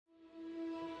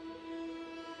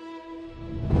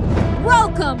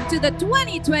Welcome to the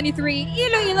 2023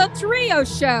 Iloilo Trio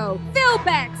Show,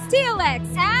 Philbex, TLX,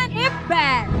 and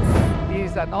Ifbex. It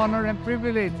is an honor and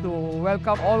privilege to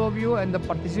welcome all of you and the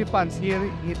participants here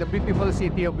in the beautiful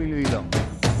city of Iloilo.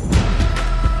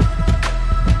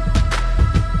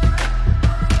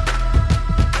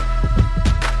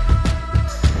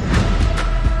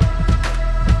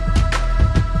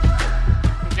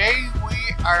 Today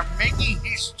we are making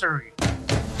history.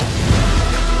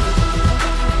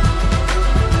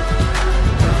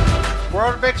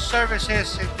 Worldbex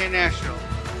Services International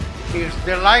is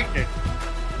delighted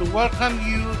to welcome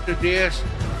you to this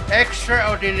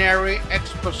extraordinary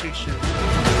exposition.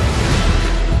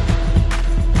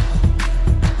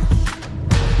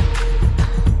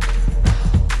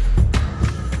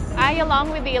 I,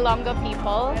 along with the Ilonggo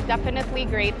people, are definitely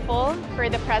grateful for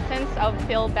the presence of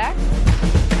Philbex.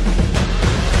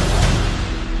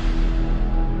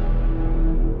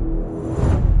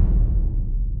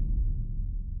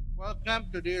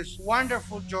 Welcome to this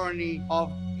wonderful journey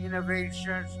of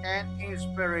innovations and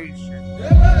inspiration.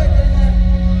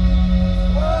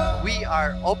 We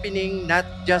are opening not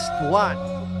just one,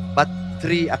 but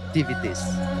 3 activities.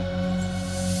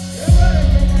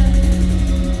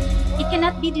 It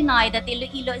cannot be denied that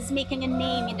Iloilo is making a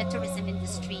name in the tourism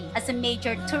industry as a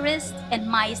major tourist and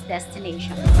MICE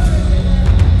destination.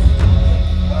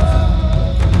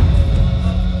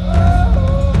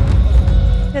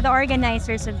 To the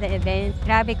organizers of the event,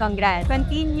 grabe congrats.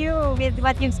 Continue with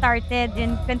what you've started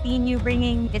and continue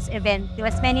bringing this event to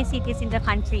as many cities in the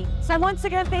country. So once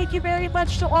again, thank you very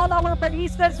much to all our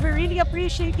baristas. We really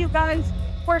appreciate you guys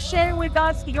for sharing with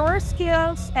us your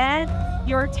skills and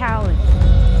your talent.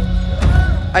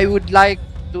 I would like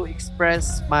to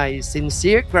express my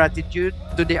sincere gratitude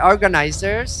to the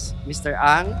organizers, Mr.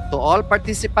 Ang, to all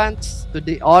participants,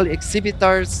 to all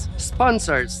exhibitors,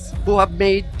 sponsors who have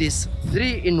made this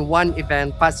 3-in-1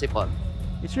 event possible.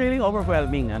 It's really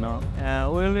overwhelming.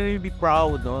 We'll really be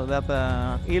proud that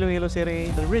Iloilo City,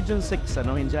 the Region 6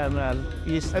 in general,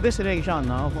 is a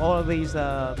destination of all these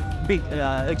big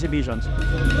exhibitions.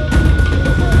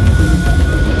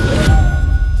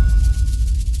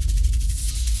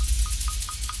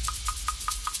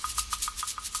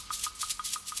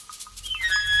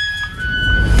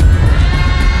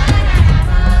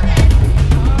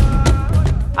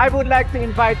 I would like to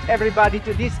invite everybody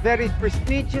to this very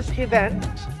prestigious event,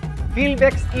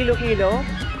 Philbex Iloilo,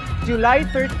 July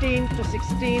 13 to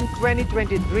 16,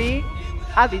 2023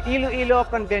 at the Iloilo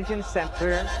Convention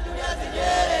Center.